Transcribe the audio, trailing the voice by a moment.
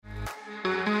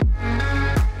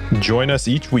Join us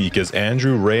each week as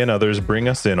Andrew, Ray, and others bring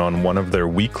us in on one of their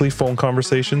weekly phone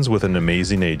conversations with an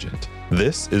amazing agent.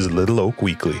 This is Little Oak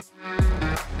Weekly.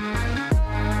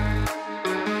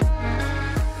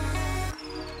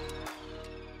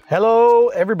 Hello,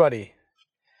 everybody.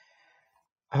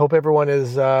 I hope everyone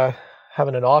is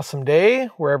having an awesome day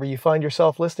wherever you find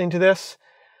yourself listening to this.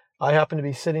 I happen to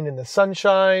be sitting in the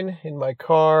sunshine in my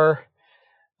car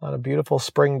on a beautiful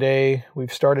spring day.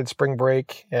 We've started spring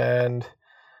break and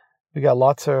we got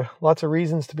lots of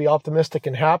reasons to be optimistic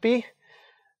and happy.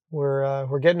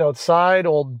 We're getting outside.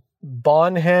 Old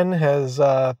Bon Hen has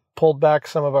pulled back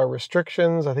some of our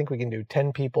restrictions. I think we can do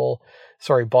 10 people.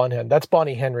 Sorry, Bon Hen. That's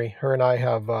Bonnie Henry. Her and I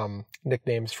have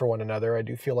nicknames for one another. I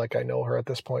do feel like I know her at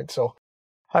this point. So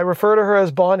I refer to her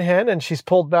as Bon Hen, and she's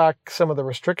pulled back some of the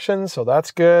restrictions. So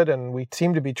that's good. And we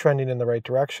seem to be trending in the right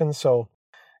direction. So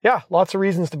yeah, lots of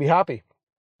reasons to be happy.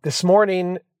 This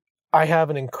morning, I have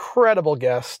an incredible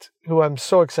guest who I'm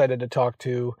so excited to talk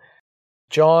to,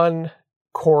 John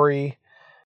Corey.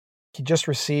 He just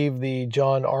received the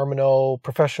John Armineau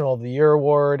Professional of the Year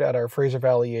Award at our Fraser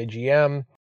Valley AGM.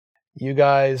 You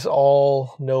guys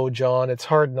all know John. It's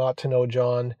hard not to know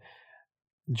John.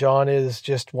 John is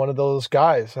just one of those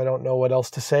guys. I don't know what else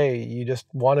to say. You just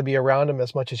want to be around him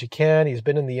as much as you can. He's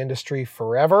been in the industry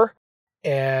forever,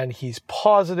 and he's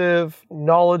positive,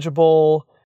 knowledgeable,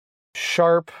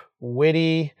 sharp,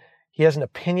 witty. He has an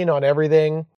opinion on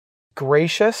everything,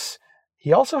 gracious.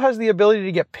 He also has the ability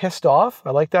to get pissed off. I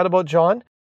like that about John.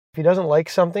 If he doesn't like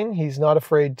something, he's not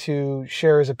afraid to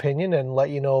share his opinion and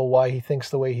let you know why he thinks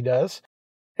the way he does.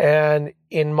 And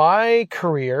in my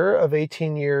career of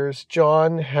 18 years,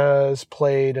 John has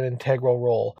played an integral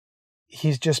role.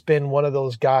 He's just been one of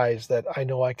those guys that I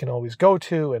know I can always go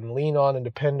to and lean on and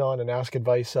depend on and ask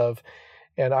advice of.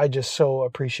 And I just so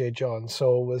appreciate John.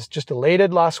 So was just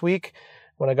elated last week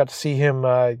when I got to see him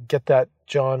get that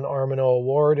John Armineau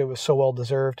Award. It was so well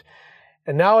deserved.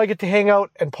 And now I get to hang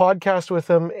out and podcast with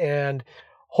him and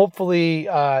hopefully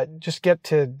just get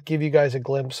to give you guys a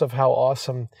glimpse of how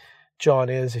awesome John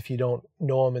is if you don't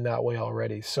know him in that way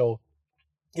already. So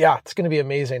yeah, it's going to be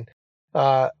amazing.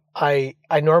 I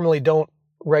normally don't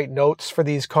write notes for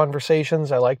these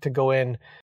conversations. I like to go in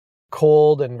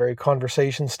cold and very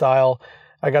conversation style.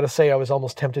 I got to say I was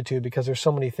almost tempted to because there's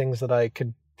so many things that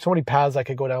so many paths I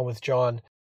could go down with John,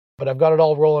 but I've got it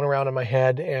all rolling around in my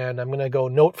head and I'm going to go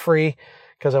note free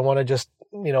because I want to just,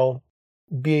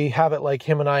 have it like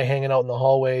him and I hanging out in the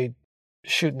hallway,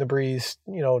 shooting the breeze,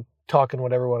 talking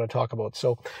whatever we want to talk about.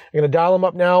 So I'm going to dial him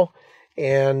up now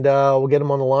and we'll get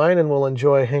him on the line and we'll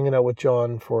enjoy hanging out with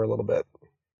John for a little bit.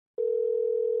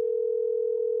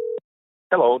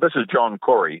 Hello, this is John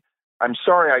Corey. I'm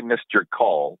sorry I missed your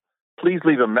call. Please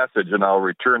leave a message and I'll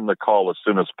return the call as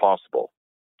soon as possible.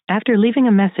 After leaving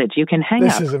a message, you can hang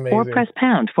up or press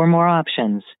pound for more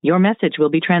options. Your message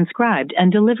will be transcribed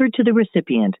and delivered to the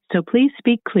recipient, so please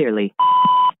speak clearly.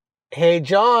 Hey,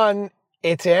 John,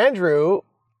 it's Andrew.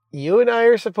 You and I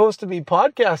are supposed to be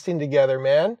podcasting together,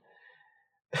 man.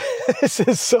 This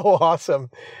is so awesome.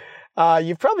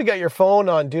 You've probably got your phone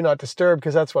on Do Not Disturb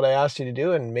because that's what I asked you to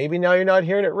do, and maybe now you're not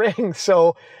hearing it ring,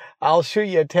 so I'll shoot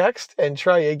you a text and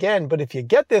try again. But if you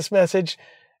get this message,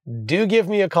 do give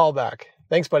me a call back.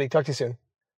 Thanks, buddy. Talk to you soon.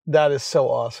 That is so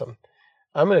awesome.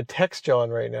 I'm going to text John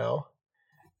right now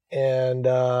and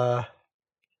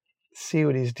see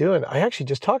what he's doing. I actually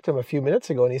just talked to him a few minutes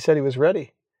ago and he said he was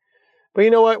ready. But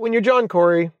you know what? When you're John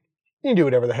Corey, you can do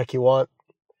whatever the heck you want.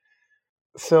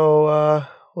 So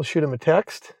we'll shoot him a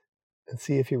text and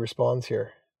see if he responds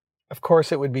here. Of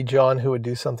course, it would be John who would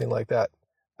do something like that.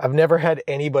 I've never had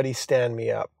anybody stand me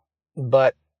up.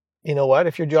 But you know what?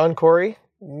 If you're John Corey,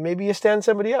 maybe you stand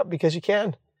somebody up because you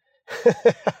can.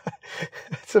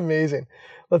 It's amazing.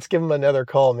 Let's give him another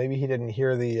call. Maybe he didn't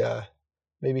hear the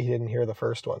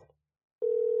first one.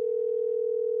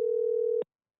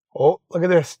 Oh, look at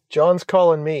this. John's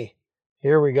calling me.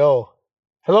 Here we go.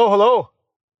 Hello.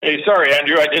 Hey, sorry,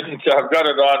 Andrew. I didn't. I've got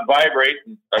it on vibrate.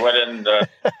 I went in.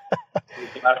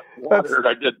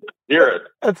 I didn't hear it.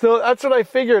 That's what I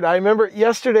figured. I remember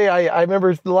yesterday. I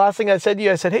remember the last thing I said to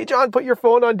you. I said, "Hey, John, put your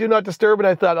phone on Do Not Disturb." And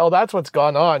I thought, "Oh, that's what's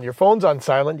gone on. Your phone's on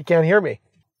silent. You can't hear me."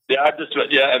 Yeah, I've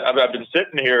been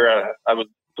sitting here. I was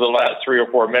for the last 3 or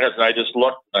 4 minutes, and I just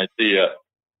looked and I see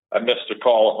I missed a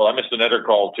call. Well, I missed another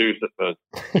call too. That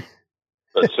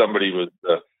somebody was.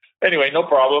 Anyway, no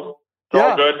problem. It's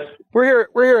all good. We're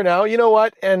here now. You know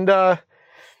what? And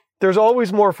there's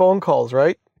always more phone calls,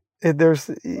 right? There's,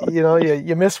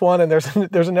 you miss one and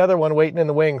there's another one waiting in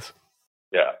the wings.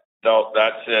 Yeah. No,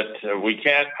 that's it. We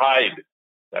can't hide.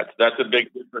 That's a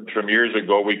big difference from years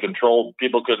ago.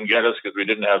 People couldn't get us because we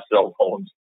didn't have cell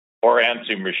phones. or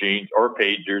answering machines, or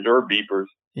pagers, or beepers.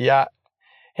 Yeah.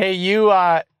 Hey,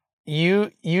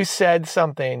 you said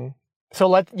something.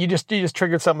 So you just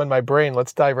triggered something in my brain.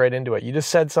 Let's dive right into it. You just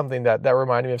said something that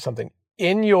reminded me of something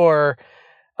in your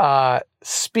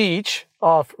speech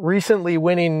of recently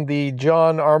winning the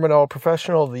John Armineau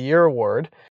Professional of the Year Award,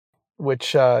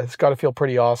 which has got to feel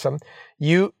pretty awesome.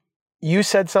 You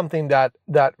said something that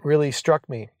really struck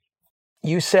me.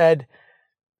 You said,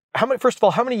 first of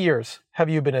all, how many years have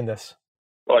you been in this?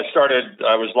 Well,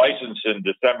 I was licensed in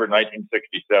December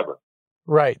 1967.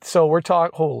 Right. So we're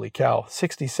talking, holy cow,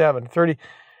 67, 30.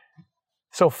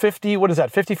 So 50, what is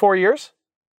that, 54 years?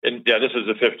 Yeah, this is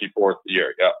the 54th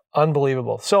year. Yeah.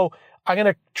 Unbelievable. So I'm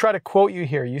going to try to quote you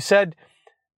here. You said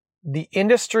the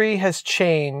industry has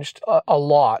changed a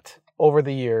lot over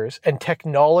the years and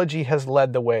technology has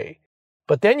led the way.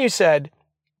 But then you said,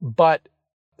 but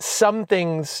some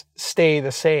things stay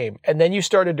the same. And then you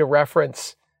started to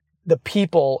reference the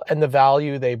people and the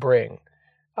value they bring.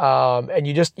 And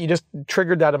you just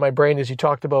triggered that in my brain as you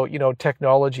talked about,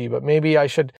 technology. But maybe I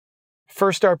should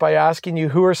first start by asking you,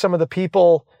 who are some of the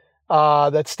people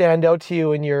that stand out to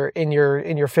you in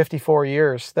your 54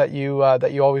 years that you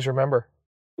always remember?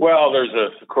 Well, there's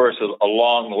of course a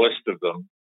long list of them.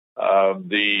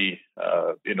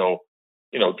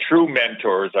 True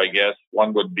mentors, I guess.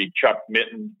 One would be Chuck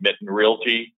Mitten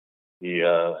Realty. He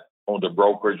owned a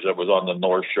brokerage that was on the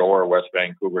North Shore, West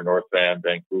Vancouver, North Van,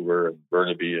 Vancouver, and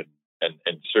Burnaby,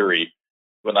 and Surrey.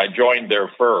 When I joined their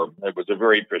firm, it was a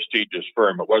very prestigious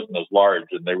firm. It wasn't as large,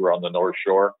 and they were on the North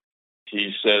Shore.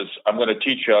 He says, I'm going to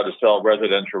teach you how to sell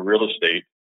residential real estate,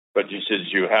 but he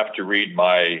says, you have to read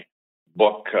my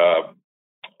book,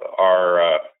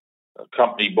 our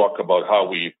company book about how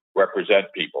we represent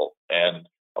people. And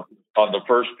on the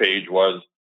first page was,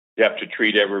 you have to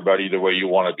treat everybody the way you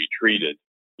want to be treated.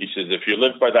 He says, if you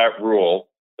live by that rule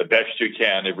the best you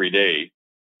can every day,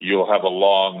 you'll have a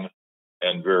long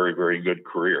and very, very good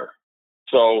career.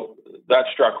 So that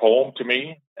struck home to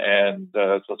me, and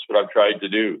that's what I've tried to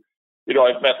do.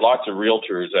 I've met lots of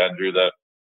realtors, Andrew, that,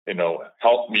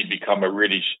 helped me become a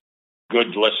really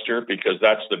good lister, because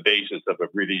that's the basis of a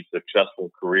really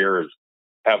successful career, is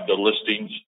have the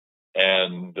listings.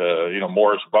 And,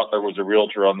 Morris Butler was a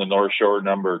realtor on the North Shore,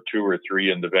 number 2 or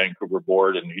 3 in the Vancouver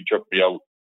board, and he took me out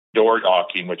door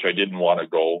knocking, which I didn't want to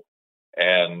go.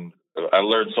 And I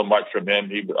learned so much from him.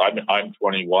 I'm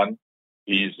 21.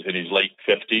 He's in his late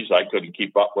 50s. I couldn't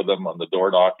keep up with him on the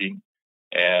door knocking,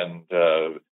 and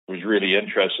was really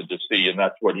interested to see. And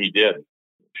that's what he did. A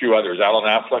few others. Alan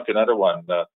Affleck, another one.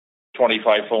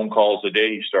 25 phone calls a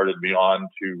day. He started me on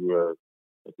to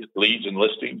leads and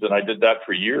listings, and I did that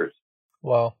for years.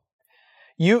 Wow.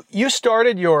 You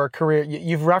started your career,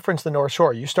 you've referenced the North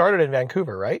Shore. You started in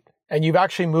Vancouver, right? And you've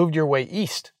actually moved your way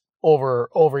east over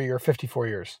your 54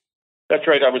 years. That's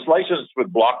right. I was licensed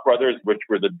with Block Brothers, which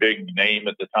were the big name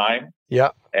at the time. Yeah.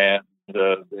 And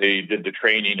they did the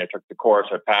training. I took the course.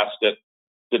 I passed it.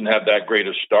 Didn't have that great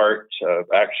a start.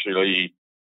 Actually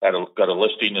got a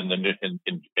listing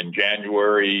in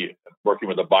January. Working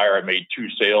with a buyer, I made 2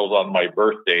 sales on my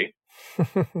birthday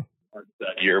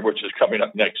that year, which is coming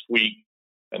up next week.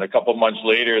 And a couple months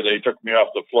later, they took me off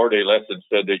the floor day list and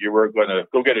said that you were going to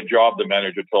go get a job. The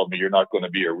manager told me you're not going to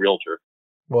be a realtor.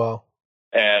 Wow.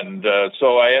 And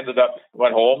so I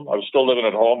went home. I was still living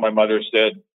at home. My mother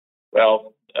said,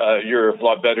 well, you're a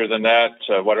lot better than that.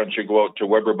 Why don't you go out to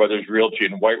Weber Brothers Realty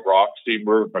in White Rock, see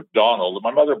Merv McDonald. And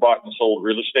my mother bought and sold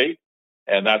real estate,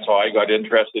 and that's how I got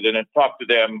interested in it. Talked to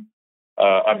them.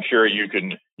 I'm sure you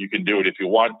can do it if you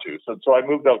want to. So I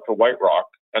moved out to White Rock,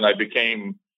 and I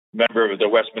became member of the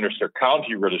Westminster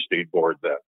County Real Estate Board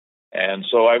then. And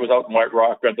so I was out in White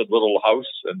Rock, rented a little house,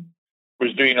 and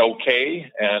was doing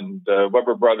okay. And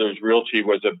Weber Brothers Realty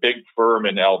was a big firm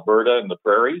in Alberta in the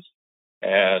prairies.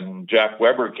 And Jack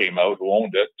Weber came out, who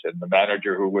owned it, and the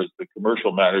manager, who was the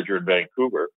commercial manager in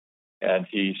Vancouver. And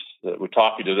he was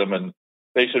talking to them, and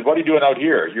they said, what are you doing out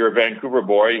here? You're a Vancouver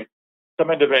boy.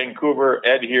 Come into Vancouver.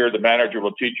 Ed here, the manager,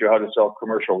 will teach you how to sell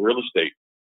commercial real estate.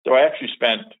 So I actually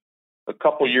spent a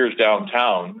couple years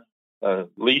downtown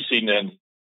leasing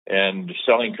and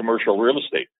selling commercial real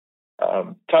estate.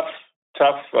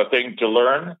 Tough thing to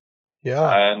learn.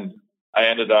 Yeah. And I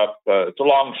ended up, it's a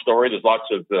long story. There's lots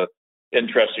of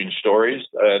interesting stories.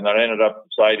 And I ended up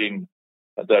deciding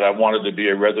that I wanted to be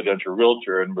a residential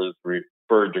realtor, and was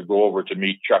referred to go over to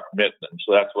meet Chuck Mitten. And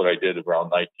so that's what I did around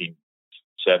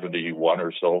 1971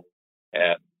 or so.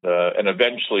 And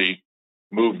eventually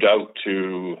moved out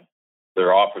to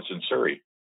their office in Surrey.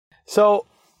 So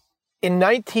in the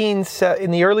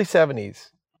early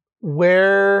 70s,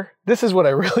 this is what I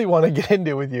really want to get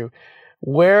into with you.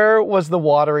 Where was the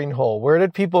watering hole? Where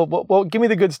did people, well, give me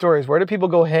the good stories. Where did people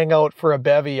go hang out for a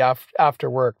bevy after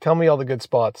work? Tell me all the good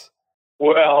spots.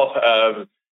 Well,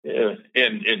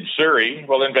 in Surrey,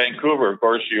 well, in Vancouver, of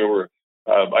course,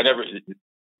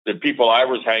 the people I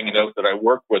was hanging out that I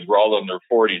worked with were all in their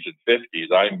 40s and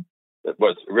 50s.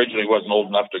 Originally wasn't old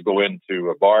enough to go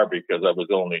into a bar because I was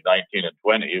only 19 and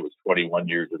 20. It was 21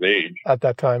 years of age. At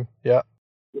that time, yeah.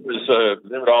 They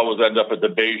would always end up at the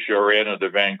Bayshore Inn or the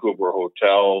Vancouver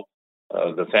Hotel,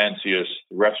 the fanciest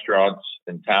restaurants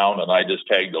in town, and I just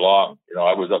tagged along.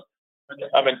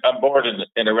 I'm born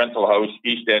in a rental house,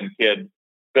 East End kid,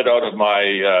 bit out of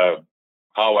my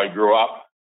how I grew up,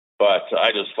 but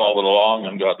I just followed along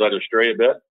and got led astray a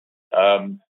bit.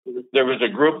 There was a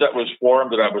group that was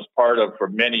formed that I was part of for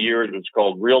many years. It was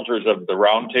called Realtors of the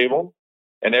Round Table,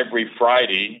 and every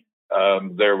Friday,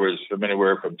 there was from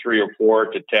anywhere from 3 or 4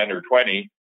 to 10 or 20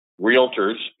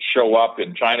 realtors show up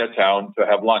in Chinatown to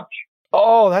have lunch.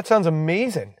 Oh, that sounds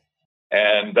amazing.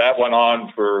 And that went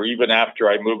on for even after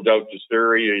I moved out to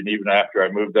Surrey and even after I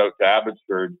moved out to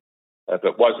Abbotsford. If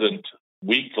it wasn't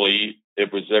weekly,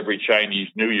 it was every Chinese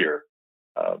New Year.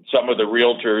 Some of the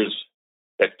realtors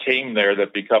that came there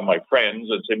that become my friends,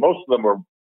 and say most of them were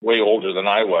way older than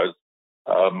I was,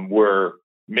 were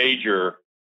major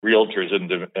realtors in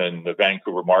the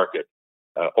Vancouver market,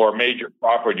 or major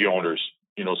property owners,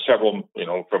 several,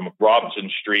 from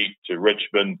Robinson Street to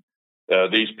Richmond.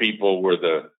 These people were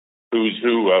the who's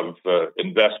who of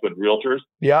investment realtors.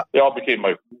 Yeah. They all became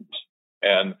my friends.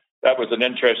 And that was an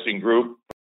interesting group.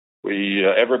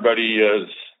 Everybody is,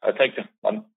 I think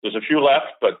there's a few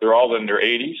left, but they're all in their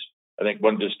 80s. I think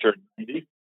one just turned 90.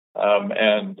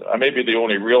 And I may be the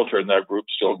only realtor in that group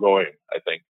still going, I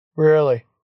think. Really?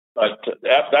 But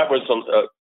that was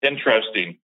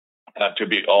interesting to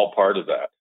be all part of that.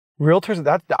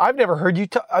 Realtors, I've never heard you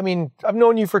I've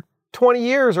known you for 20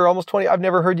 years or almost 20. I've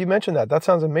never heard you mention that. That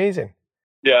sounds amazing.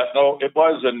 Yeah, no, it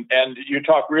was. And you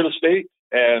talk real estate,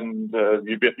 and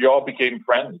you all became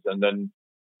friends. And then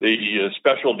the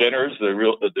special dinners,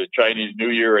 the Chinese New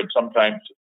Year, and sometimes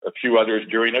a few others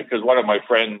during it, because one of my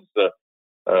friends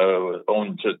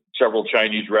owned several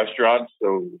Chinese restaurants,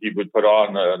 so he would put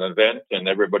on an event and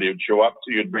everybody would show up.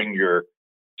 So you'd bring your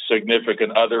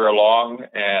significant other along,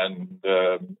 and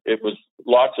it was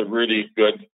lots of really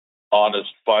good, honest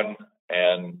fun,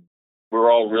 and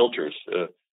we're all realtors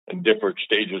in different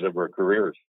stages of our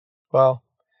careers. Well,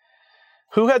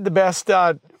 who had the best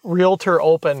realtor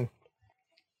open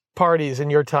parties in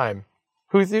your time?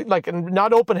 Who's like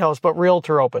not open house, but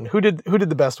realtor open? Who did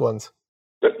the best ones?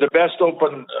 The best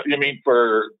open, you mean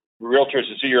for realtors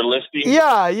to see your listing?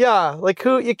 Yeah. Like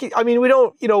who? We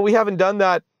don't, we haven't done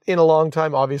that in a long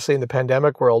time, obviously in the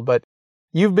pandemic world. But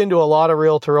you've been to a lot of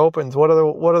realtor opens. What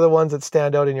are the ones that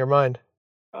stand out in your mind?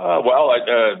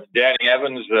 Danny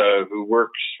Evans, who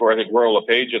works for, I think, Royal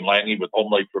LePage in Langley with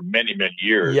HomeLight for many, many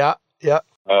years. Yeah.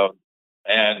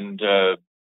 And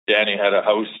Danny had a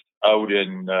house out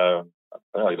in,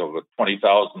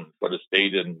 20,000 foot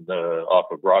estate off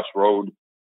of Ross Road.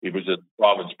 He was at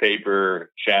Province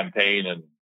Paper, Champagne,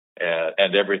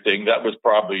 and everything. That was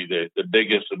probably the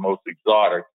biggest and most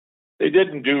exotic. They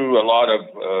didn't do a lot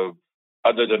of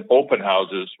other than open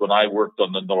houses when I worked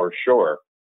on the North Shore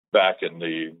back in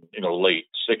the late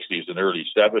 60s and early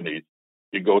 70s.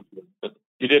 You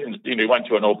went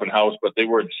to an open house, but they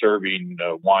weren't serving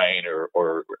wine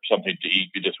or something to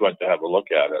eat. You just went to have a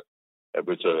look at it. It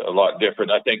was a lot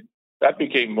different. I think that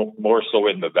became more so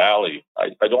in the valley. I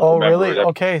don't remember. Oh, really?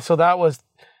 Okay, so that was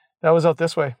out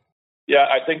this way. Yeah,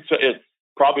 I think so.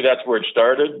 Probably that's where it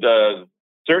started.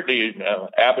 Certainly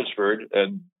Abbotsford,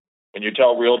 and when you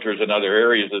tell realtors in other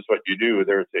areas that's what you do,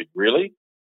 they're saying, really?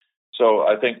 So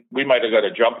I think we might have got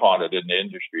a jump on it in the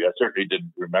industry. I certainly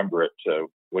didn't remember it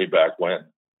way back when.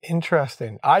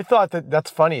 Interesting. I thought that's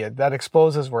funny. That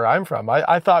exposes where I'm from.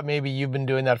 I thought maybe you've been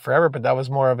doing that forever, but that was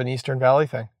more of an Eastern Valley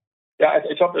thing. Yeah,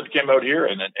 it's something that came out here,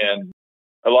 and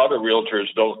a lot of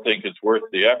realtors don't think it's worth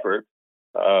the effort.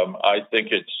 I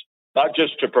think it's not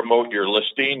just to promote your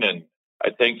listing, and I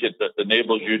think it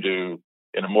enables you to,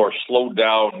 in a more slowed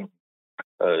down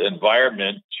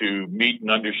environment, to meet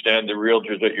and understand the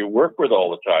realtors that you work with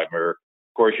all the time. Or,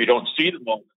 of course, you don't see them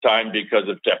all the time because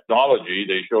of technology.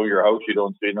 They show your house, you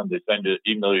don't see them. They send you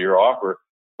email your offer.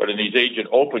 But in these agent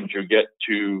opens, you get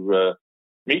to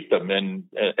meet them and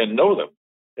know them.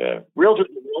 Realtors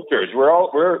are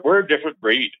realtors. We're a different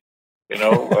breed,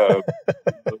 without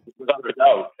a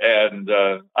doubt. And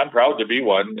I'm proud to be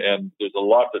one. And there's a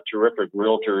lot of terrific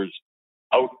realtors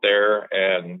out there,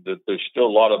 and there's still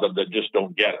a lot of them that just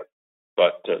don't get it.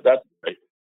 But that's great.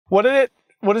 What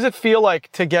does it feel like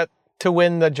to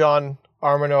win the John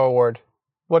Armineau Award.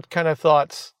 What kind of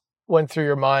thoughts went through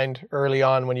your mind early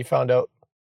on when you found out?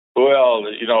 Well,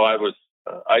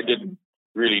 I didn't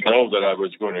really know that I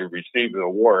was going to receive the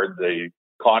award. They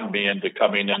conned me into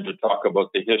coming in to talk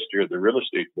about the history of the real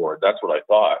estate board. That's what I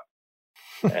thought.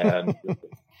 And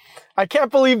I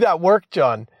can't believe that worked,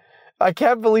 John. I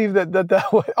can't believe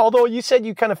that although you said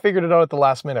you kind of figured it out at the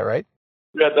last minute, right?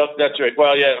 Yeah, that's right.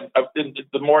 Well, yeah,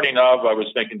 the morning of, I was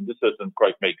thinking this doesn't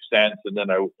quite make sense. And then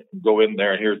I go in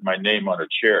there and here's my name on a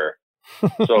chair.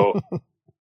 So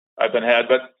I've been had,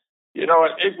 but it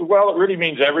really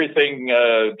means everything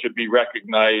to be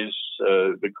recognized,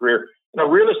 the career.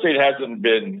 Real estate hasn't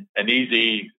been an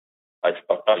easy, I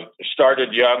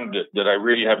started young. Did I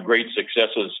really have great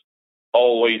successes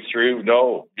all the way through?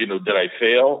 No. Did I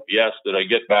fail? Yes. Did I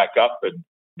get back up and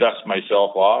dust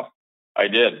myself off? I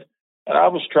did. And I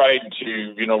was trying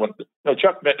to, when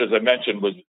Chuck Mitten, as I mentioned,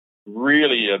 was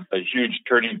really a huge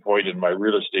turning point in my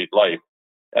real estate life.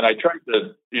 And I tried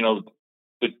to,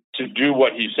 to do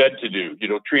what he said to do,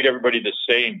 treat everybody the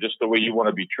same, just the way you want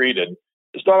to be treated.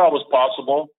 It's not always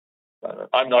possible.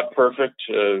 I'm not perfect.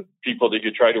 People that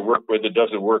you try to work with, it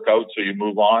doesn't work out, so you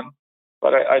move on.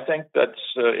 But I think that's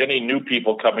any new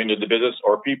people coming to the business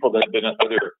or people that have been in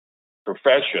other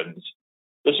professions,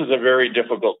 this is a very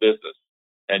difficult business.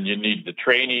 And you need the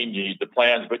training, you need the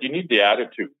plans, but you need the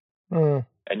attitude. And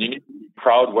you need to be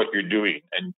proud of what you're doing.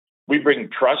 And we bring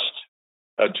trust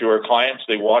to our clients.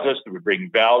 They want us to bring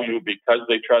value because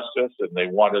they trust us and they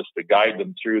want us to guide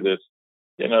them through this,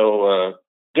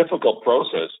 difficult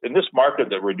process. In this market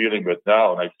that we're dealing with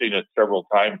now, and I've seen it several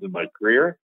times in my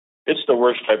career, it's the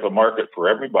worst type of market for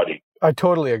everybody. I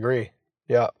totally agree.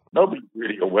 Yeah. Nobody's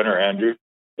really a winner, Andrew.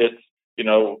 It's,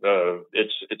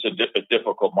 it's a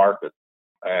difficult market.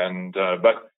 And,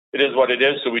 but it is what it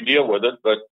is. So we deal with it.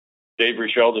 But Dave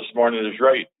Rochelle this morning is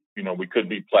right. We could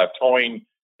be plateauing.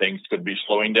 Things could be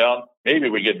slowing down. Maybe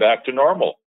we get back to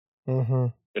normal,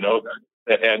 and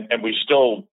we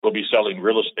still will be selling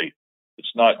real estate.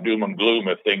 It's not doom and gloom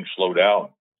if things slow down.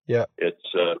 Yeah.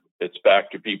 It's back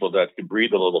to people that can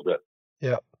breathe a little bit.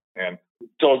 Yeah. And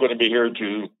still going to be here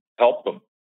to help them,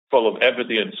 full of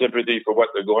empathy and sympathy for what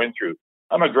they're going through.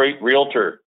 I'm a great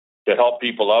realtor to help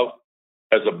people out.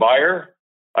 As a buyer,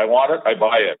 I want it, I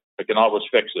buy it. I can always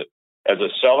fix it. As a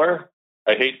seller,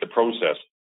 I hate the process.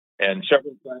 And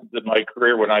several times in my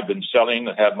career when I've been selling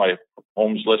and have my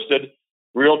homes listed,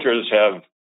 realtors have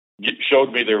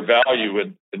showed me their value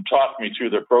and talked me through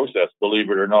the process, believe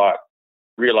it or not,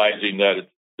 realizing that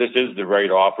this is the right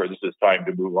offer. This is time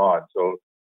to move on. So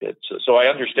so I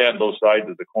understand both sides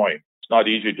of the coin. It's not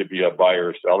easy to be a buyer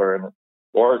or seller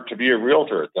or to be a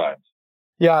realtor at times.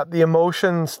 Yeah, the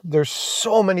emotions, there's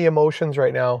so many emotions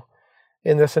right now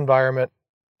in this environment,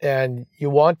 and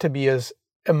you want to be as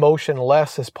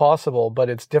emotionless as possible, but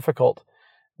it's difficult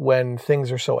when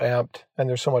things are so amped and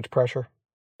there's so much pressure.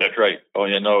 That's right. Oh,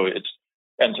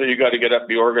 and so you got to get up,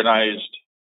 be organized.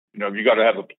 You got to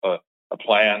have a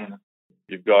plan.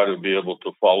 You've got to be able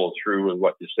to follow through with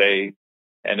what you say.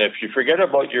 And if you forget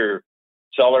about your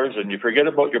sellers and you forget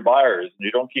about your buyers and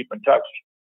you don't keep in touch,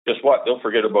 guess what? They'll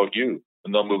forget about you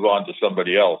and they'll move on to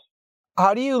somebody else.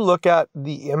 How do you look at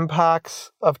the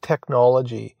impacts of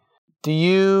technology? Do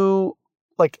you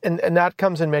and that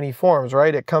comes in many forms,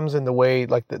 right? It comes in the way,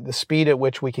 like the speed at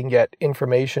which we can get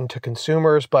information to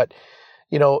consumers. But,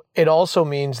 it also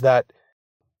means that,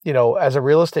 as a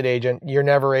real estate agent, you're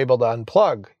never able to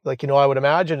unplug. I would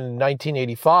imagine in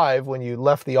 1985, when you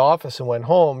left the office and went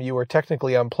home, you were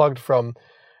technically unplugged from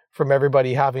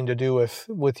everybody having to do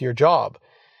with your job.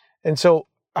 And so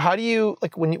how do you,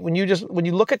 when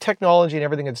you look at technology and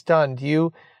everything it's done, do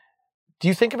you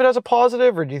think of it as a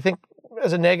positive or do you think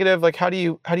as a negative? How do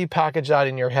you package that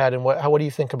in your head and what do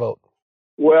you think about?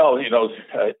 Well,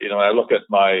 I look at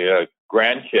my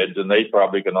grandkids and they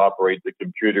probably can operate the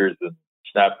computers and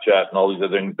Snapchat and all these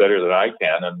other things better than I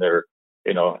can. And they're,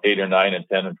 8 or 9 and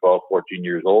 10 and 12, 14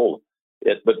 years old.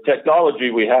 But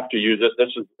technology, we have to use it.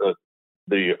 This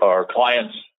is our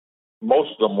clients,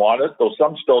 most of them want it, though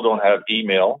some still don't have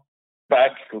email.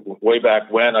 Way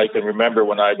back when, I can remember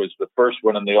when I was the first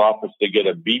one in the office to get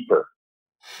a beeper.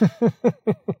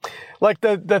 Like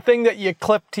the thing that you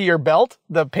clip to your belt,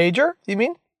 the pager, you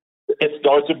mean?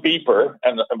 It's a beeper,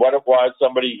 and what it was,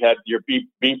 somebody had your beep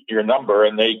your number,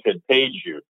 and they could page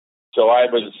you. So I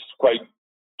was quite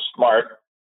smart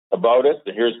about it.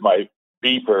 Here's my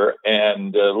beeper,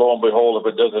 and lo and behold,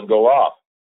 if it doesn't go off,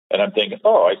 and I'm thinking,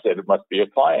 I said it must be a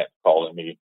client calling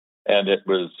me, and it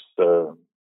was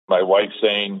my wife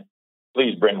saying,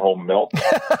 "Please bring home milk."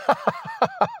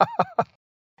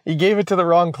 You gave it to the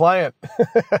wrong client.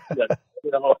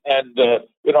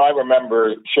 I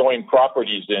remember showing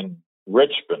properties in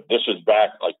Richmond. This was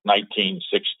back like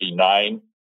 1969.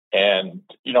 And,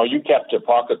 you kept a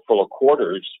pocket full of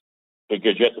quarters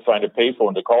because you had to find a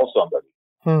payphone to call somebody.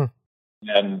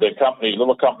 And the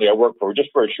little company I worked for, just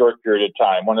for a short period of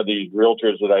time, one of these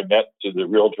realtors that I met to the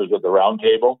realtors at the round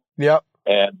table. Yep.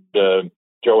 And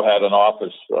Joe had an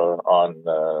office on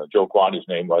Joe Kwan, his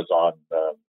name was, on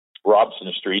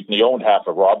Robson Street, and he owned half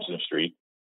of Robson Street.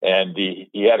 And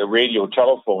he had a radio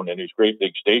telephone in his great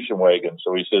big station wagon.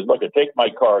 So he says, look, take my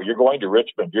car. You're going to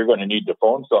Richmond. You're going to need to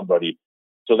phone somebody.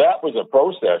 So that was a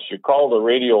process. You call the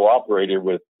radio operator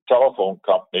with telephone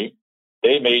company.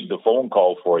 They made the phone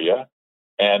call for you.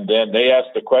 And then they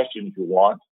asked the questions you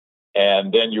want.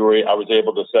 And then I was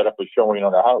able to set up a showing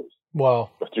on a house.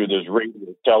 Wow. Through this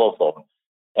radio telephone.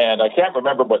 And I can't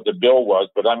remember what the bill was,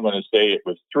 but I'm going to say it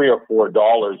was $3 or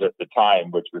 $4 at the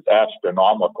time, which was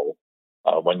astronomical.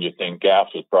 When you think gas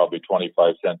was probably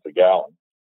 25 cents a gallon,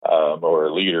 or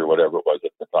a liter, whatever it was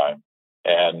at the time.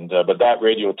 And, but that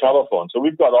radio telephone. So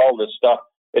we've got all this stuff.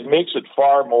 It makes it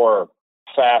far more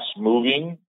fast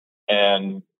moving.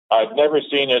 And I've never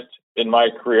seen it in my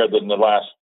career than the last,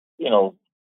 4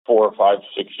 or 5,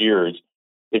 6 years.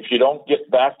 If you don't get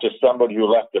back to somebody who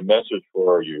left a message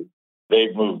for you,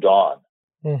 they've moved on.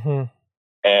 Mm-hmm.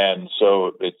 And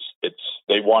so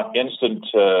they want instant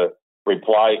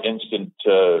reply, instant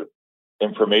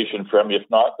information from you. If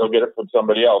not, they'll get it from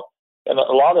somebody else. And a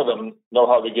lot of them know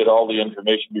how to get all the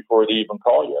information before they even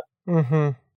call you. Mm-hmm.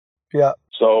 Yeah.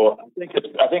 So I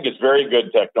think it's very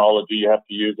good technology. You have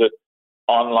to use it.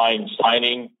 Online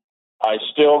signing. I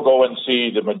still go and see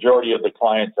the majority of the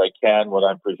clients I can when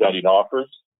I'm presenting offers.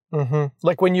 Mm-hmm.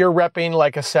 Like when you're repping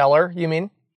like a seller, you mean?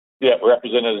 Yeah,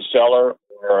 representing a seller,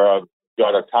 or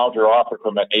got a counter offer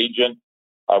from an agent.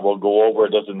 I will go over.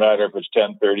 It doesn't matter if it's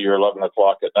 10:30 or 11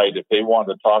 o'clock at night. If they want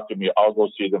to talk to me, I'll go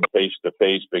see them face to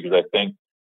face, because I think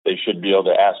they should be able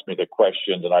to ask me the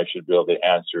questions and I should be able to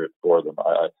answer it for them.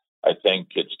 I think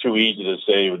it's too easy to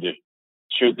say, just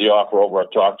shoot the offer over. I'll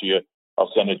talk to you.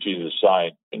 I'll send it to you to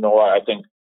sign. I think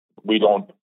we don't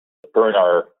earn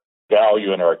our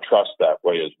value and our trust that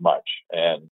way as much.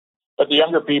 But the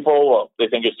younger people, they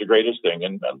think it's the greatest thing.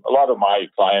 And a lot of my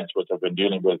clients, which I've been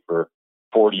dealing with for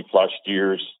 40 plus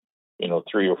years,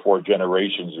 3 or 4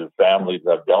 generations of families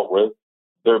that I've dealt with,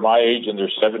 they're my age, in their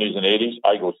 70s and 80s.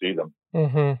 I go see them.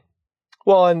 Mm-hmm.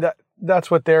 Well, and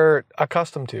that's what they're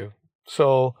accustomed to.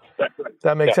 So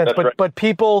that makes sense. But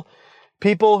people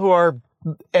who are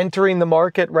entering the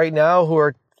market right now, who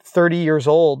are 30 years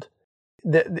old,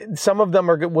 some of them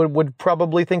would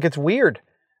probably think it's weird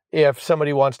if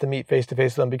somebody wants to meet face to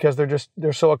face with them, because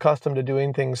they're so accustomed to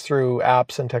doing things through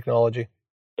apps and technology.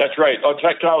 That's right. Oh,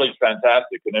 technology is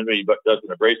fantastic, and everybody doesn't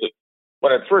embrace it.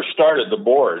 When I first started the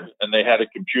board and they had a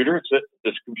computer,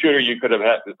 this computer you could have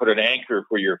had to put an anchor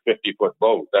for your 50-foot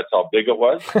boat. That's how big it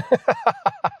was.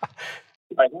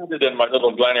 I had it in my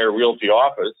little Glen Eyre Realty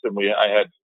office, and I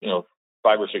had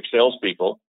 5 or 6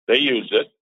 salespeople. They used it.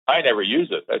 I never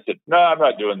used it. I said, no, I'm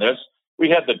not doing this. We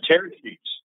had the tear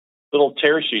sheets, little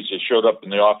tear sheets that showed up in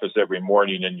the office every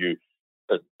morning, and you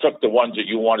took the ones that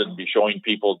you wanted to be showing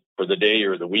people for the day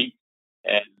or the week,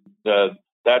 and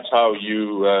that's how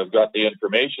you got the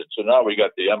information. So now we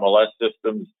got the MLS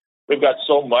systems. We've got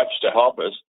so much to help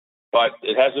us, but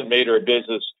it hasn't made our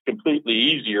business completely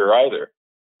easier either.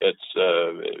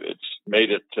 It's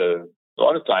made it a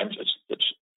lot of times.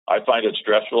 I find it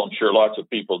stressful. I'm sure lots of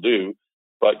people do,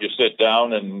 but you sit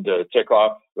down and tick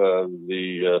off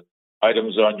the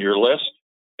items on your list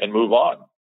and move on.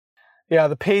 Yeah,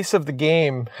 the pace of the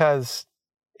game has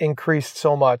increased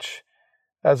so much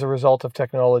as a result of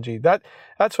technology.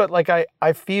 That's what, like,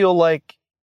 I feel like,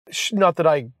 not that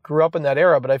I grew up in that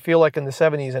era, but I feel like in the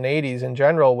 70s and 80s in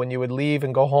general, when you would leave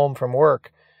and go home from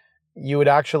work, you would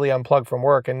actually unplug from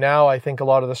work. And now I think a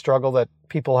lot of the struggle that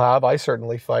people have, I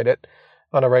certainly fight it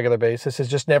on a regular basis, is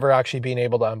just never actually being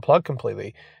able to unplug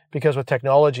completely. Because with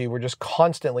technology, we're just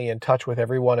constantly in touch with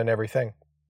everyone and everything.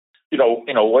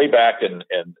 Way back and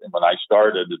when I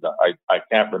started, I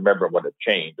can't remember when it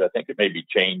changed. I think it maybe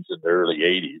changed in the early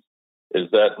 80s,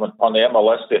 is that on the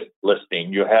MLS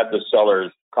listing, you had the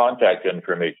seller's contact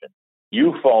information.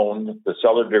 You phoned the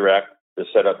seller direct to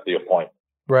set up the appointment.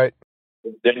 Right.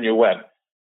 Then you went.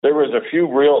 There was a few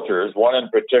realtors, one in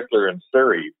particular in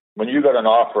Surrey, when you got an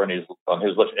offer on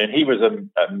his list, and he was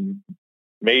a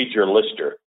major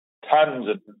lister, tons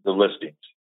of the listings.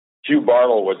 Hugh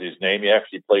Barlow was his name. He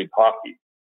actually played hockey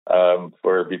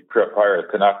for the prior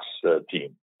Canucks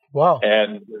team. Wow.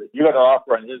 And you got an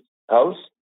offer on his house.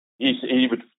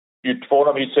 You'd phone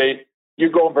him. He'd say, you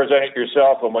go and present it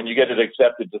yourself, and when you get it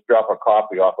accepted, just drop a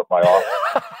copy off at my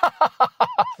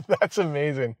office. That's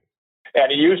amazing.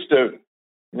 And he used to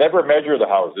never measure the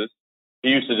houses. He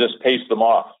used to just paste them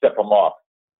off, step them off.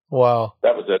 Wow.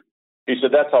 That was it. He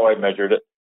said, that's how I measured it.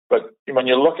 But when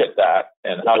you look at that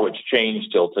and how it's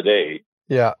changed till today,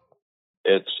 yeah,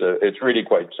 it's really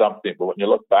quite something. But when you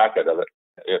look back at it,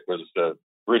 it was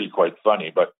really quite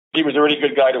funny. But he was a really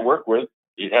good guy to work with.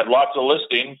 He had lots of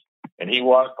listings, and he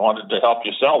wanted to help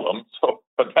you sell them. So,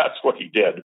 but that's what he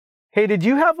did. Hey, did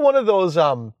you have one of those,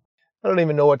 I don't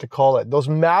even know what to call it, those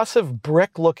massive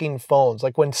brick-looking phones?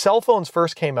 Like when cell phones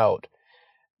first came out,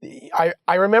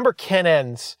 I remember Ken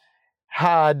Enns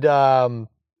had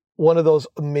one of those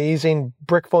amazing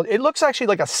brick phones. It looks actually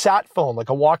like a sat phone, like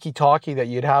a walkie-talkie that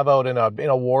you'd have out in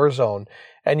a war zone.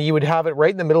 And you would have it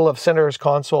right in the middle of Senator's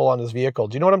console on his vehicle.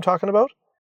 Do you know what I'm talking about?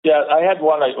 Yeah, I had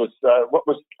one. It was,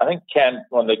 I think Ken,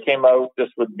 when they came out, this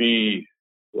would be,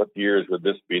 what years would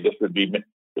this be? This would be,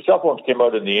 the cell phones came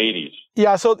out in the 80s.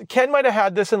 Yeah, so Ken might have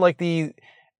had this in like the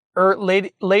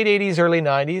late 80s, early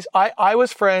 90s. I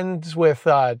was friends with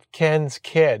Ken's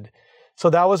kid. So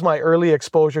that was my early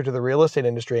exposure to the real estate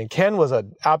industry. And Ken was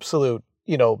an absolute,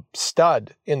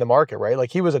 stud in the market, right?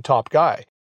 Like he was a top guy.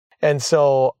 And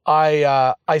so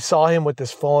I saw him with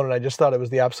this phone, and I just thought it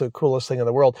was the absolute coolest thing in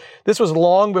the world. This was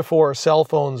long before cell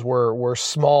phones were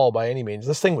small by any means.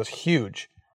 This thing was huge.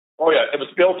 Oh, yeah. It was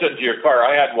built into your car.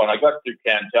 I had one. I got through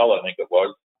Cantel, I think it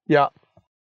was. Yeah.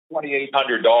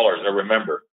 $2,800, I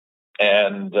remember.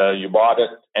 And you bought it.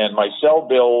 And my cell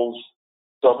bills,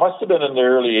 so it must have been in the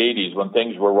early 80s when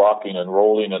things were rocking and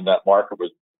rolling and that market was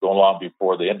going on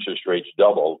before the interest rates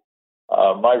doubled.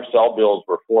 My cell bills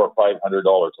were $400 or $500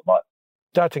 a month.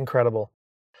 That's incredible.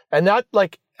 And that,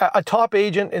 like, a top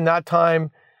agent in that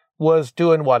time was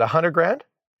doing what, $100,000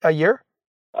 a year?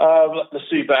 Let's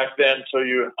see, back then. So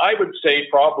I would say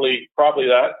probably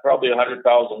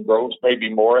 100,000 gross, maybe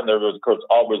more. And there was, of course,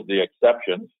 always the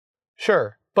exceptions.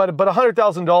 Sure, but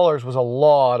 $100,000 was a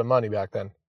lot of money back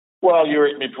then. Well,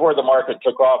 before the market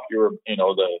took off.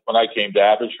 When I came to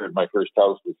Abbotsford, my first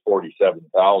house was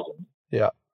 $47,000. Yeah.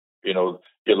 You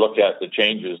look at the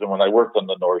changes. And when I worked on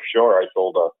the North Shore, I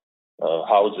sold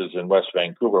houses in West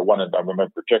Vancouver. One, I remember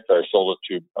in particular, I sold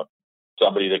it to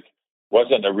somebody that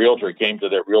wasn't a realtor. He came to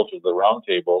their realtor at the round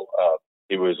table.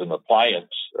 He was an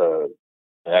appliance,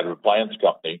 had an appliance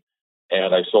company.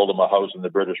 And I sold him a house in the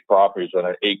British Properties on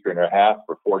an acre and a half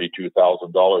for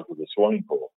 $42,000 with a swimming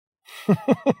pool.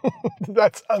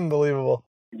 That's unbelievable.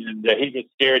 And he was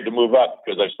scared to move up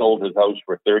because I sold his house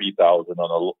for $30,000 on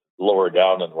a lower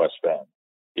down in West Van.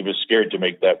 He was scared to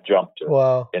make that jump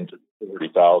into the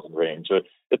 $30,000 range. So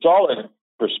it's all in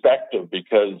perspective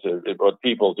because of what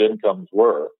people's incomes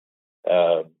were.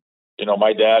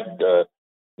 My dad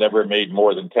never made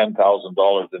more than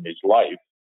 $10,000 in his life.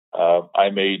 I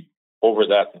made over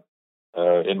that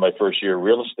in my first year of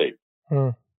real estate.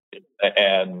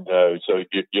 And so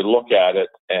you look at it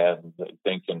and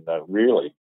thinking,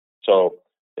 really? So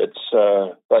it's,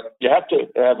 but you have to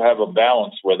have a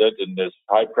balance with it. And this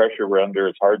high pressure we're under,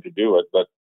 it's hard to do it. But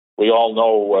we all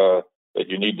know that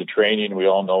you need the training. We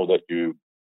all know that you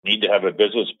need to have a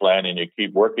business plan and you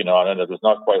keep working on it. If it's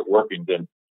not quite working, then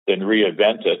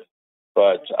reinvent it.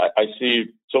 But I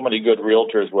see so many good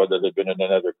realtors, whether they've been in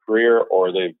another career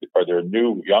or they're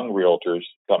new young realtors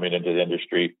coming into the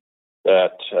industry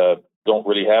that don't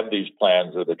really have these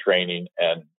plans or the training,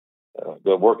 and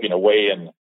they're working away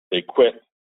and they quit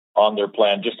on their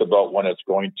plan just about when it's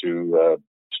going to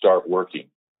start working.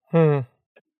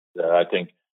 I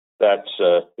think that's,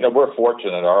 we're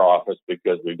fortunate in our office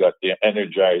because we've got the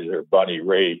Energizer Bunny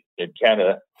Ray in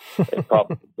Canada.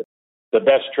 Probably the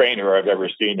best trainer I've ever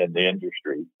seen in the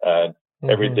industry.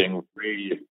 Everything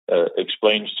Ray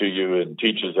explains to you and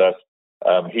teaches us.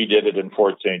 He did it in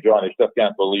Fort St. John. I still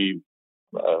can't believe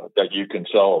that you can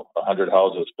sell 100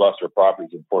 houses plus or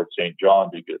properties in Fort St. John,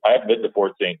 because I haven't been to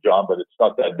Fort St. John, but it's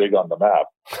not that big on the map.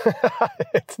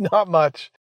 It's not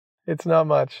much. It's not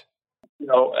much.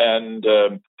 And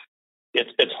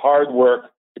it's hard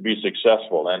work to be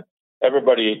successful. And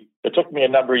it took me a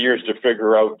number of years to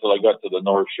figure out till I got to the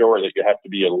North Shore that you have to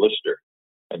be a lister.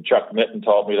 And Chuck Mitten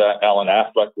taught me that. Alan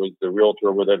Affleck was the realtor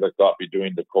over there that got me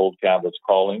doing the cold canvas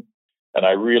calling. And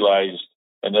I realized,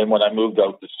 and then when I moved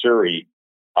out to Surrey,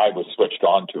 I was switched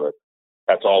on to it.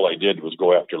 That's all I did was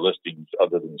go after listings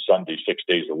other than Sunday, 6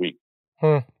 days a week.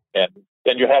 And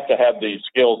then you have to have these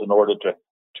skills in order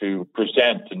to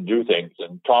present and do things.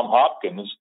 And Tom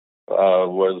Hopkins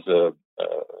was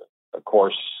a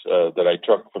course that I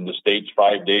took from the States,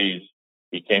 5 days.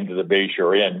 He came to the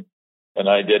Bayshore Inn, and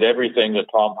I did everything that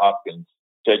Tom Hopkins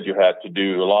said you had to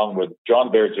do, along with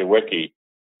John Berezowicki,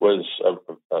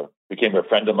 became a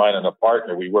friend of mine and a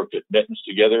partner. We worked at Mittens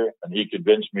together, and he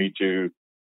convinced me to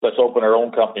let's open our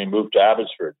own company and move to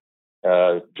Abbotsford.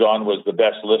 John was the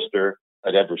best lister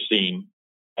I'd ever seen,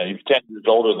 and he was 10 years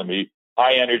older than me.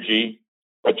 High energy,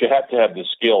 but you have to have the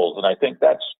skills, and I think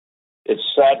it's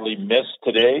sadly missed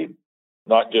today.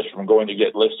 Not just from going to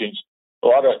get listings. A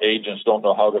lot of agents don't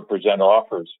know how to present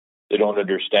offers. They don't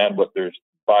understand what their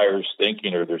buyers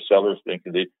thinking or their sellers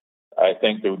thinking. I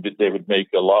think they would make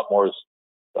a lot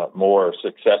more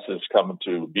successes come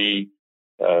to be,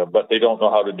 but they don't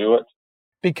know how to do it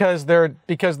because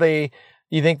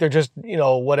you think they're just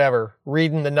whatever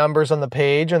reading the numbers on the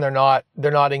page and they're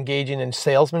not engaging in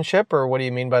salesmanship, or what do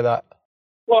you mean by that?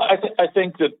 Well, I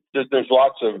think that there's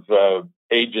lots of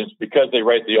agents, because they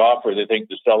write the offer, they think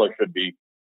the seller should be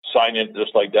signing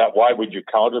just like that. Why would you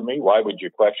counter me? Why would you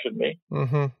question me?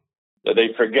 Mm-hmm. They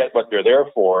forget what they're there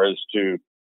for is to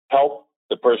help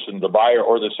the person, the buyer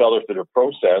or the seller through the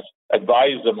process,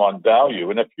 advise them on value.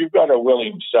 And if you've got a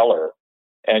willing seller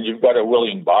and you've got a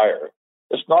willing buyer,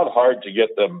 it's not hard to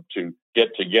get them to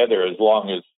get together as long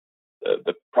as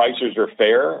the prices are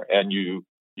fair and you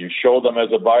show them as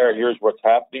a buyer, here's what's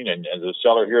happening, and as a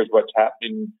seller, here's what's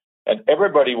happening. And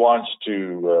everybody wants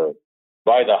to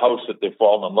buy the house that they've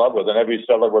fallen in love with, and every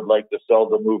seller would like to sell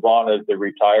to move on as they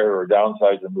retire or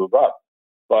downsize and move up.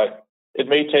 But it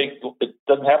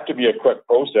doesn't have to be a quick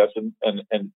process, and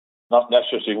not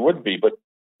necessarily would be, but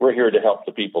we're here to help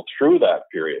the people through that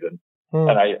period.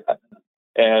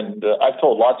 And I've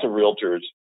told lots of realtors,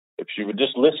 if you would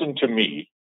just listen to me,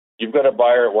 you've got a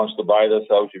buyer that wants to buy this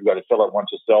house, you've got a seller that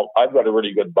wants to sell. I've got a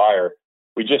really good buyer.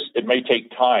 It may take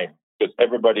time because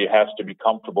everybody has to be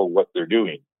comfortable with what they're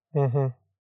doing. Mm-hmm.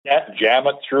 Can't jam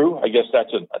it through. I guess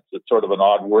that's a sort of an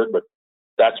odd word, but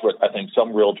that's what I think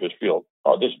some realtors feel.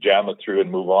 I'll just jam it through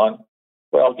and move on.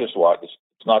 Well, guess what? It's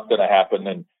not going to happen,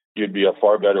 and you'd be a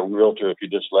far better realtor if you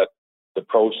just let the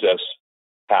process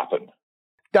happen.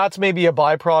 That's maybe a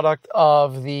byproduct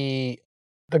of the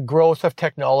growth of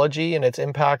technology and its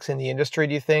impacts in the industry.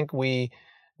 Do you think we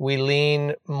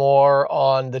lean more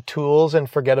on the tools and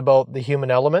forget about the human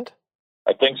element?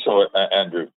 I think so,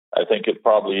 Andrew. I think it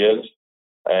probably is.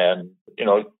 And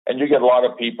you get a lot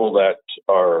of people that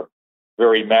are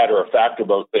very matter of fact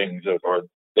about things, or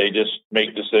they just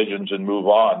make decisions and move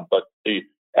on. But the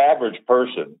average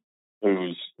person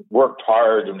who's worked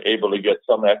hard and able to get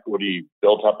some equity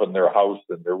built up in their house,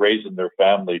 and they're raising their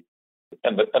family,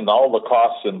 and all the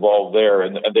costs involved there,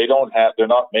 and they're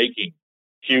not making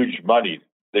huge money.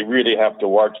 They really have to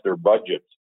watch their budgets.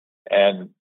 And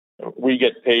we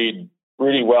get paid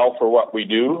really well for what we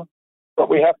do, but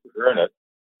we have to earn it.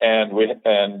 And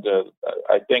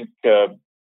I think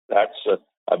that's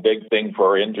a big thing for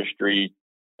our industry,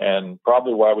 and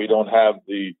probably why we don't have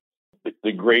the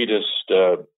greatest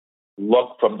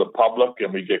look from the public,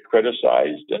 and we get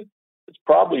criticized. And it's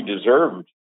probably deserved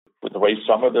with the way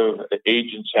some of the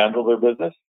agents handle their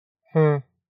business.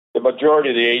 The majority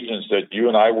of the agents that you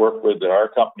and I work with in our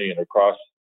company and across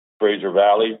Fraser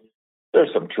Valley,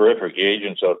 there's some terrific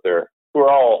agents out there who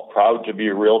are all proud to be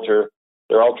a realtor.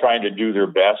 They're all trying to do their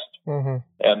best,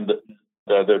 and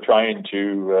they're trying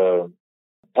to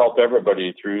help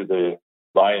everybody through the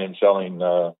buying and selling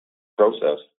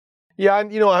process. Yeah,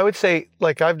 and I would say,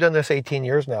 like, I've done this 18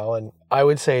 years now, and I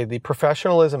would say the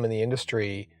professionalism in the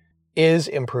industry is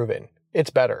improving. It's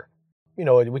better.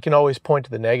 We can always point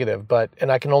to the negative,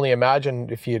 and I can only imagine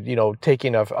if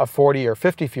taking a 40 or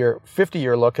 50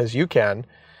 year look as you can,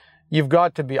 you've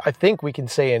got to be, I think we can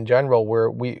say in general,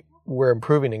 we're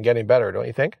improving and getting better, don't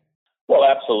you think? Well,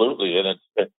 absolutely. And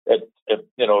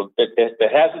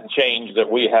it hasn't changed that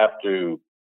we have to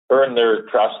earn their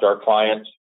trust, our clients,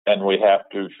 and we have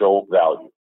to show value.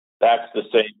 That's the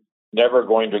same, never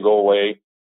going to go away.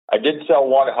 I did sell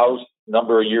one house a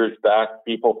number of years back.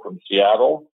 People from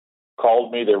Seattle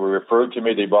called me. They were referred to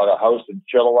me. They bought a house in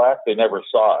Chilliwack. They never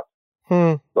saw it.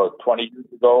 About 20 years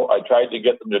ago, I tried to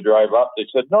get them to drive up. They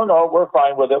said, no, we're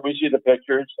fine with it. We see the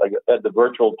pictures. I had the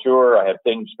virtual tour. I had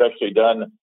things specially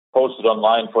done, posted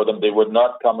online for them. They would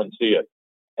not come and see it.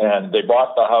 And they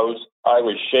bought the house. I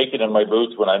was shaking in my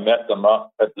boots when I met them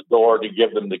up at the door to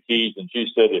give them the keys. And she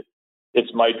said,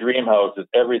 it's my dream house. It's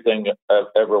everything I've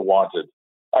ever wanted.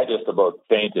 I just about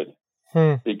fainted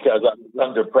because I was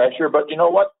under pressure. But you know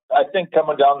what? I think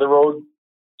coming down the road,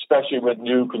 especially with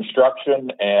new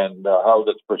construction and how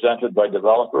that's presented by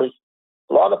developers,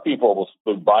 a lot of people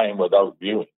will be buying without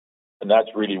viewing. And that's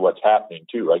really what's happening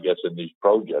too, I guess, in these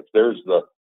projects. There's the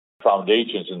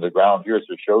foundations in the ground. Here's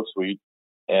the show suite.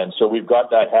 And so we've got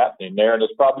that happening there. And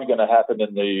it's probably going to happen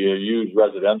in the used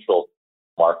residential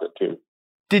market too.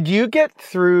 Did you get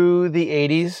through the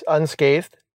 80s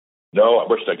unscathed? No, I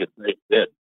wish I could say it did.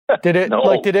 Did it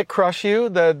No. did it crush you,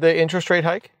 the interest rate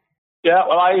hike? Yeah,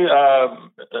 well, I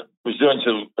was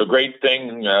doing a great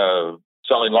thing,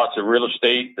 selling lots of real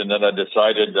estate, and then I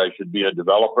decided I should be a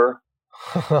developer.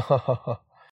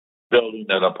 Building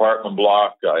an apartment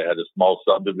block. I had a small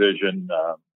subdivision.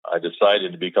 I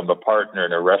decided to become a partner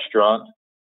in a restaurant.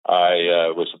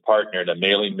 I was a partner in a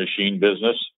mailing machine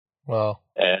business. Wow.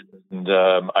 And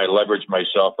I leveraged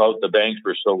myself out. The banks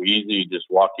were so easy. You just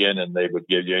walk in and they would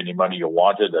give you any money you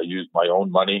wanted. I used my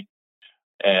own money.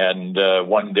 And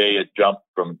one day it jumped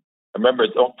from, I remember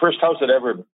the first house I'd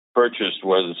ever purchased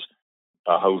was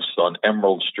a house on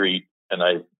Emerald Street. And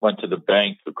I went to the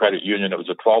bank, the credit union. It was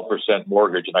a 12%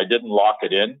 mortgage, and I didn't lock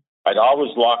it in. I'd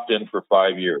always locked in for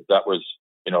 5 years. That was,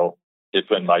 if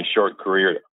in my short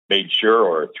career, made sure,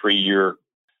 or a 3-year.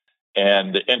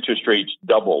 And the interest rates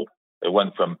doubled. It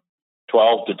went from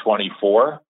 12 to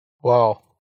 24. Wow.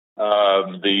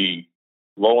 The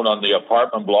loan on the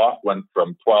apartment block went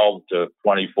from 12 to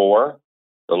 24.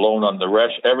 The loan on the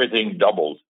rest, everything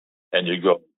doubled. And you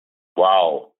go,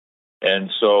 wow. And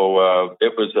so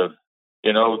it was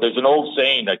there's an old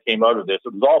saying that came out of this.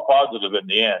 It was all positive in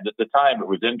the end. At the time, it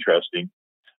was interesting,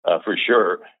 for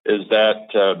sure, is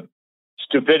that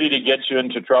stupidity gets you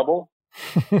into trouble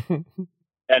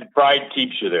and pride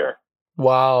keeps you there.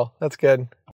 Wow, that's good.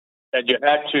 And you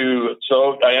had to,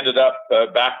 so I ended up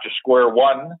back to square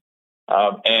one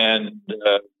and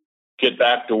get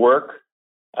back to work.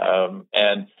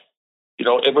 And,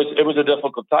 it was a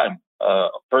difficult time.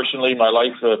 Personally, my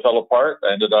life fell apart.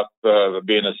 I ended up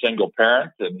being a single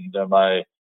parent, and my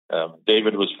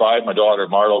David was 5, my daughter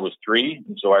Marla was 3,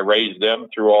 and so I raised them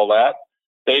through all that.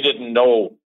 They didn't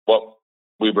know what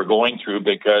we were going through,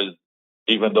 because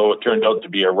even though it turned out to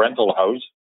be a rental house,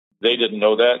 they didn't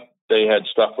know that. They had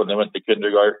stuff when they went to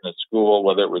kindergarten at school,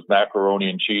 whether it was macaroni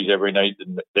and cheese every night,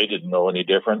 and they didn't know any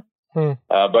different.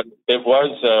 But it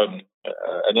was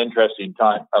an interesting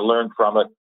time. I learned from it,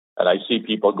 and I see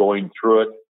people going through it,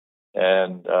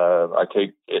 and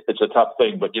it's a tough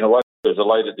thing, but you know what? There's a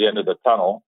light at the end of the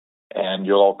tunnel, and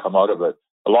you'll all come out of it.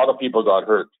 A lot of people got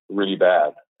hurt really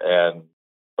bad,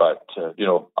 but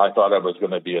I thought I was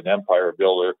going to be an empire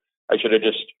builder. I should have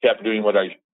just kept doing what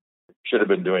I should have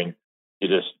been doing. You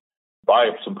just buy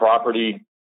up some property,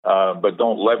 but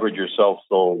don't leverage yourself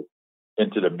so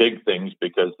into the big things,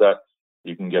 because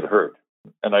you can get hurt.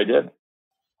 And I did.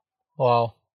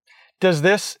 Wow. Does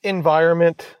this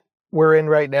environment we're in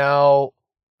right now,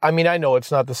 I mean, I know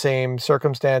it's not the same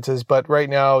circumstances, but right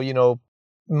now,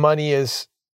 money is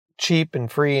cheap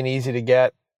and free and easy to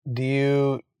get. Do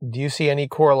you see any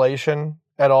correlation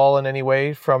at all in any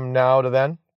way from now to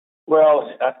then?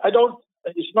 Well, I don't.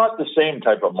 It's not the same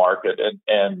type of market,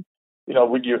 and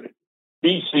when you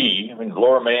BC,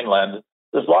 Lower Mainland,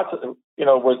 there's lots of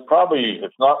was probably,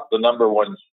 if not the number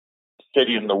one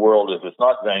city in the world, if it's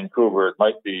not Vancouver, it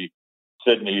might be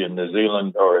Sydney in New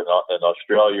Zealand, or in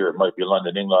Australia, or it might be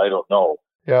London, England. I don't know.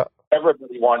 Yeah.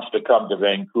 Everybody wants to come to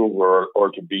Vancouver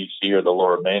or to BC or the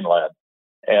Lower Mainland.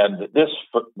 And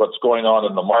what's going on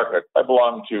in the market, I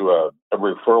belong to a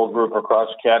referral group across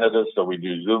Canada, so we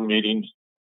do Zoom meetings.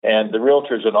 And the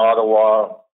realtors in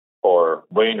Ottawa or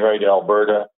Wainwright,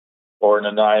 Alberta, or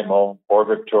Nanaimo, or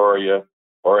Victoria,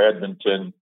 or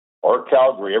Edmonton, or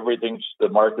Calgary, the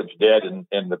market's dead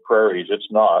in the prairies. It's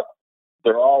not.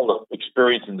 They're all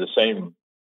experiencing the same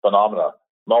phenomena: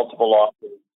 multiple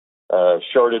offers,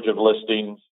 shortage of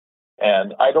listings.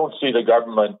 And I don't see the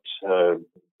government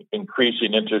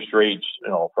increasing interest rates,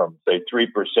 from say 3%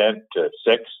 to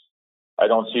 6%. I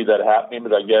don't see that happening,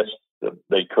 but I guess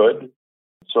they could.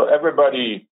 So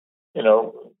everybody,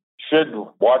 should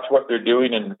watch what they're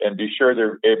doing and be sure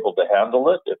they're able to handle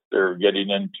it if they're getting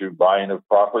into buying of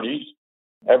properties.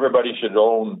 Everybody should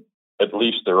own at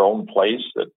least their own place.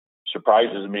 That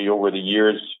surprises me over the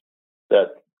years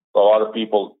that a lot of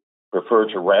people prefer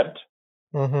to rent.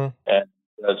 Mm-hmm. And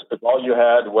if all you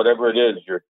had, whatever it is,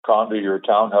 your condo, your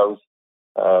townhouse,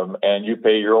 and you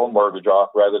pay your own mortgage off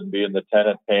rather than being the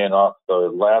tenant paying off the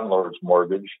landlord's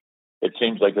mortgage, it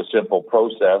seems like a simple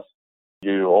process.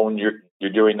 You're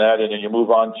doing that, and then you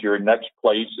move on to your next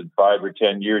place in 5 or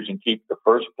 10 years and keep the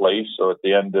first place. So at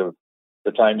the end of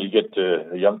the time you get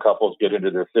to, young couples get into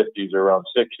their 50s or around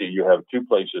 60, you have 2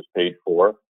 places paid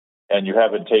for, and you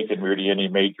haven't taken really any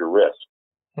major risk.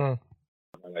 And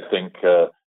I think,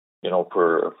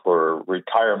 for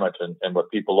retirement and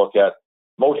what people look at,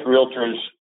 most realtors,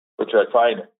 which I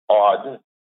find odd,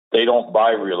 they don't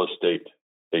buy real estate.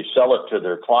 They sell it to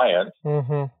their clients.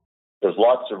 Mm-hmm. There's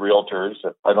lots of realtors,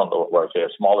 I don't know what I say, a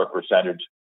smaller percentage,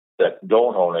 that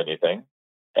don't own anything.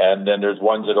 And then there's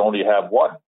ones that only have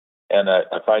one. And I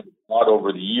find a lot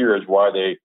over the years why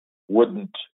they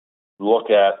wouldn't look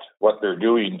at what they're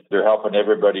doing. They're helping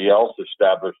everybody else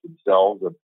establish themselves.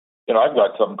 And, I've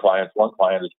got some clients. One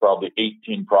client is probably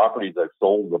 18 properties I've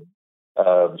sold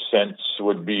them since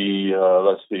would be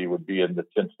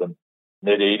since the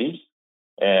mid-'80s.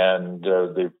 And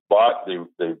they've bought,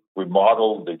 they've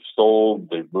remodeled, they've sold,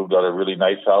 they've moved out of really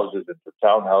nice houses into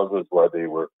townhouses where they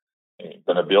were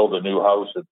going to build a new house.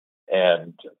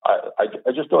 And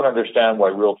I just don't understand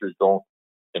why realtors don't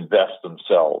invest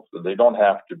themselves. And they don't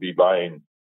have to be buying $1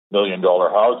 million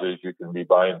houses. You can be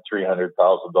buying $300,000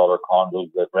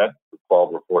 condos that rent for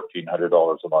 $1,200 or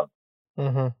 $1,400 a month.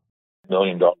 Mm-hmm. $1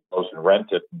 million house and rent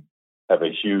it and have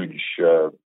a huge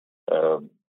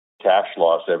cash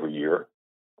loss every year.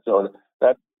 So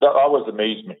that always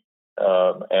amazed me.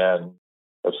 And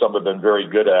some have been very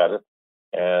good at it,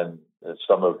 and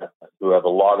some who have a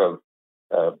lot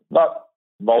of not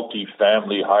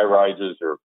multi-family high-rises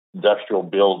or industrial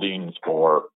buildings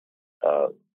or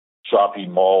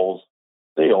shopping malls.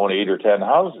 They own 8 or 10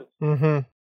 houses. Mm-hmm.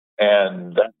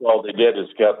 And that's all they did is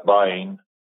kept buying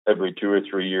every 2 or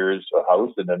 3 years a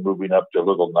house and then moving up to a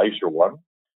little nicer one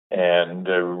and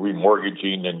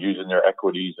remortgaging and using their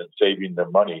equities and saving their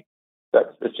money.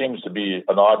 It seems to be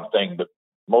an odd thing, but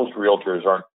most realtors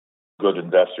aren't good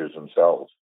investors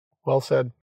themselves. Well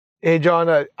said. Hey, John,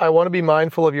 I want to be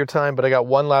mindful of your time, but I got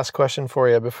one last question for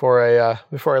you before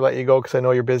I let you go, because I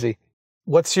know you're busy.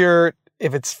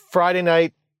 If it's Friday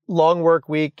night, long work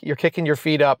week, you're kicking your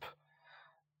feet up,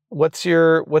 what's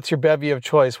your bevy of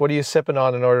choice? What are you sipping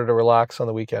on in order to relax on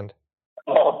the weekend?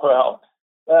 Oh, well,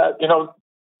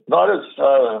 not as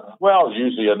well.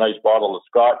 Usually a nice bottle of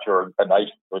scotch or a nice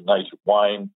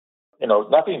wine.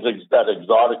 Nothing's that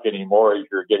exotic anymore as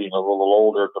you're getting a little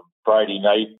older. From Friday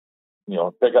night,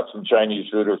 pick up some Chinese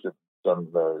food or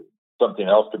something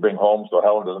else to bring home, so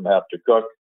Helen doesn't have to cook.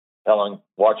 Helen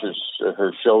watches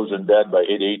her shows in bed by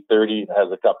 8:30,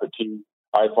 has a cup of tea.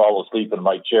 I fall asleep in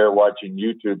my chair watching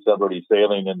YouTube, somebody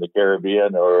sailing in the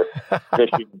Caribbean or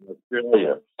fishing in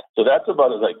Australia. So that's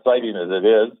about as exciting as it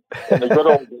is. In the good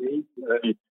old days,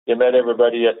 you met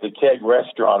everybody at the Keg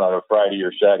restaurant on a Friday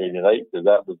or Saturday night, because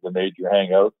that was the major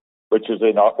hangout, which is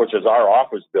our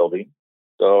office building.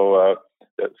 So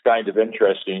it's kind of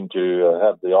interesting to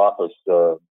have the office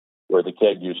where the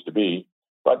Keg used to be.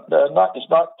 But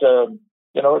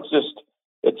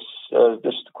it's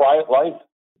just quiet life.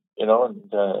 And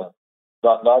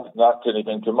not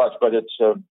anything too much, but it's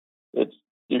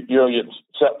you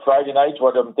set Friday nights.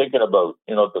 What I'm thinking about,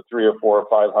 the 3 or 4 or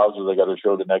 5 houses I got to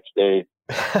show the next day,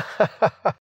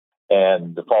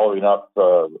 and the following up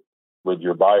with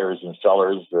your buyers and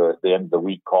sellers at the end of the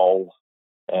week calls,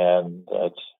 and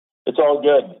it's all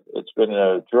good. It's been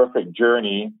a terrific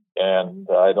journey, and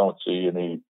I don't see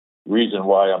any reason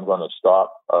why I'm going to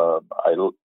stop. I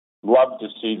love to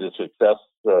see the success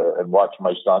and watch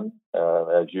my son,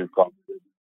 as you commented.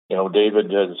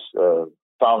 David has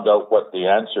found out what the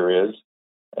answer is,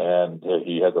 and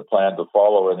he has a plan to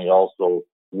follow, and he also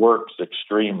works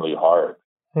extremely hard.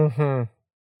 Mm-hmm.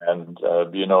 And,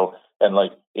 and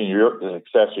like in your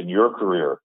success in your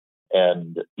career,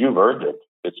 and you've earned it.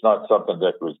 It's not something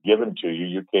that was given to you.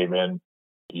 You came in,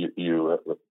 you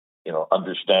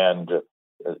understand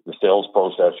the sales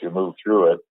process, you move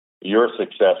through it, your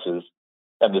successes.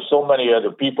 And there's so many other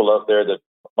people out there that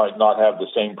might not have the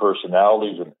same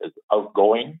personalities and as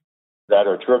outgoing, that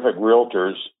are terrific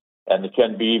realtors, and they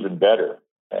can be even better.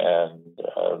 And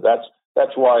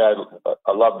that's why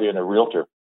I love being a realtor.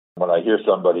 When I hear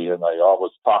somebody, and I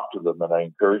always talk to them and I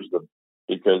encourage them,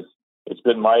 because it's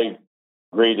been my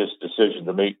greatest decision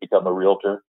to become a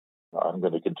realtor. I'm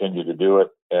going to continue to do it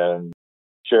and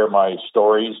share my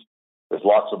stories. There's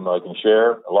lots of them I can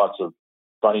share, lots of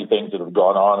funny things that have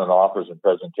gone on in offers and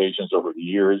presentations over the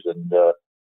years. And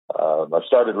I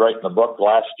started writing a book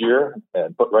last year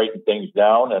and writing things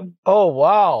down. And oh,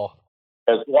 wow.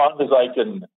 As long as I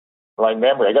can, my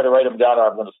memory, I got to write them down or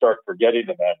I'm going to start forgetting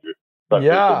them, Andrew. But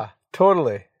yeah,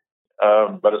 totally.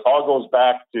 But it all goes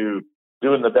back to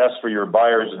doing the best for your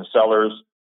buyers and sellers,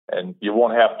 and you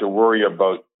won't have to worry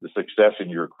about the success in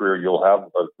your career. You'll have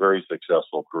a very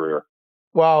successful career.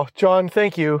 Wow. John,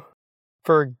 thank you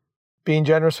for being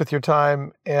generous with your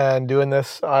time and doing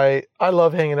this. I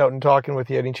love hanging out and talking with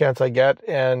you any chance I get,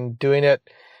 and doing it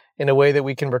in a way that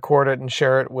we can record it and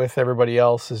share it with everybody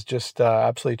else is just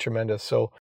absolutely tremendous.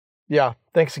 So yeah,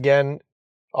 thanks again.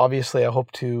 Obviously, I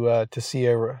hope to see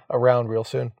you around real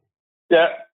soon. Yeah,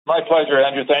 my pleasure,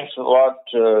 Andrew. Thanks a lot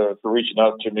for reaching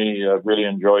out to me. I really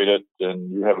enjoyed it,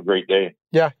 and you have a great day.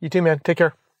 Yeah, you too, man. Take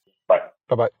care. Bye.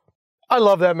 Bye-bye. I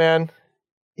love that man.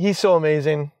 He's so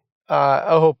amazing.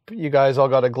 I hope you guys all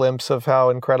got a glimpse of how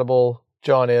incredible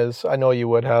John is. I know you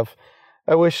would have.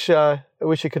 I wish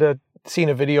you could have seen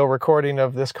a video recording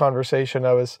of this conversation.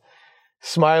 I was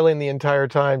smiling the entire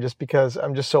time just because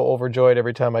I'm just so overjoyed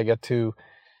every time I get to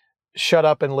shut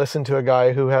up and listen to a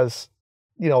guy who has,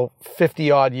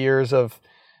 50 odd years of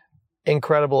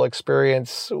incredible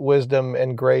experience, wisdom,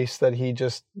 and grace that he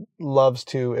just loves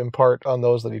to impart on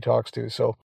those that he talks to.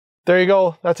 So there you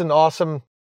go. That's an awesome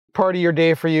part of your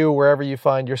day for you, wherever you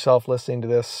find yourself listening to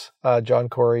this. John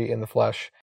Corey in the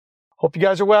flesh. Hope you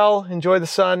guys are well. Enjoy the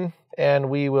sun, and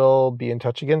we will be in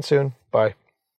touch again soon. Bye.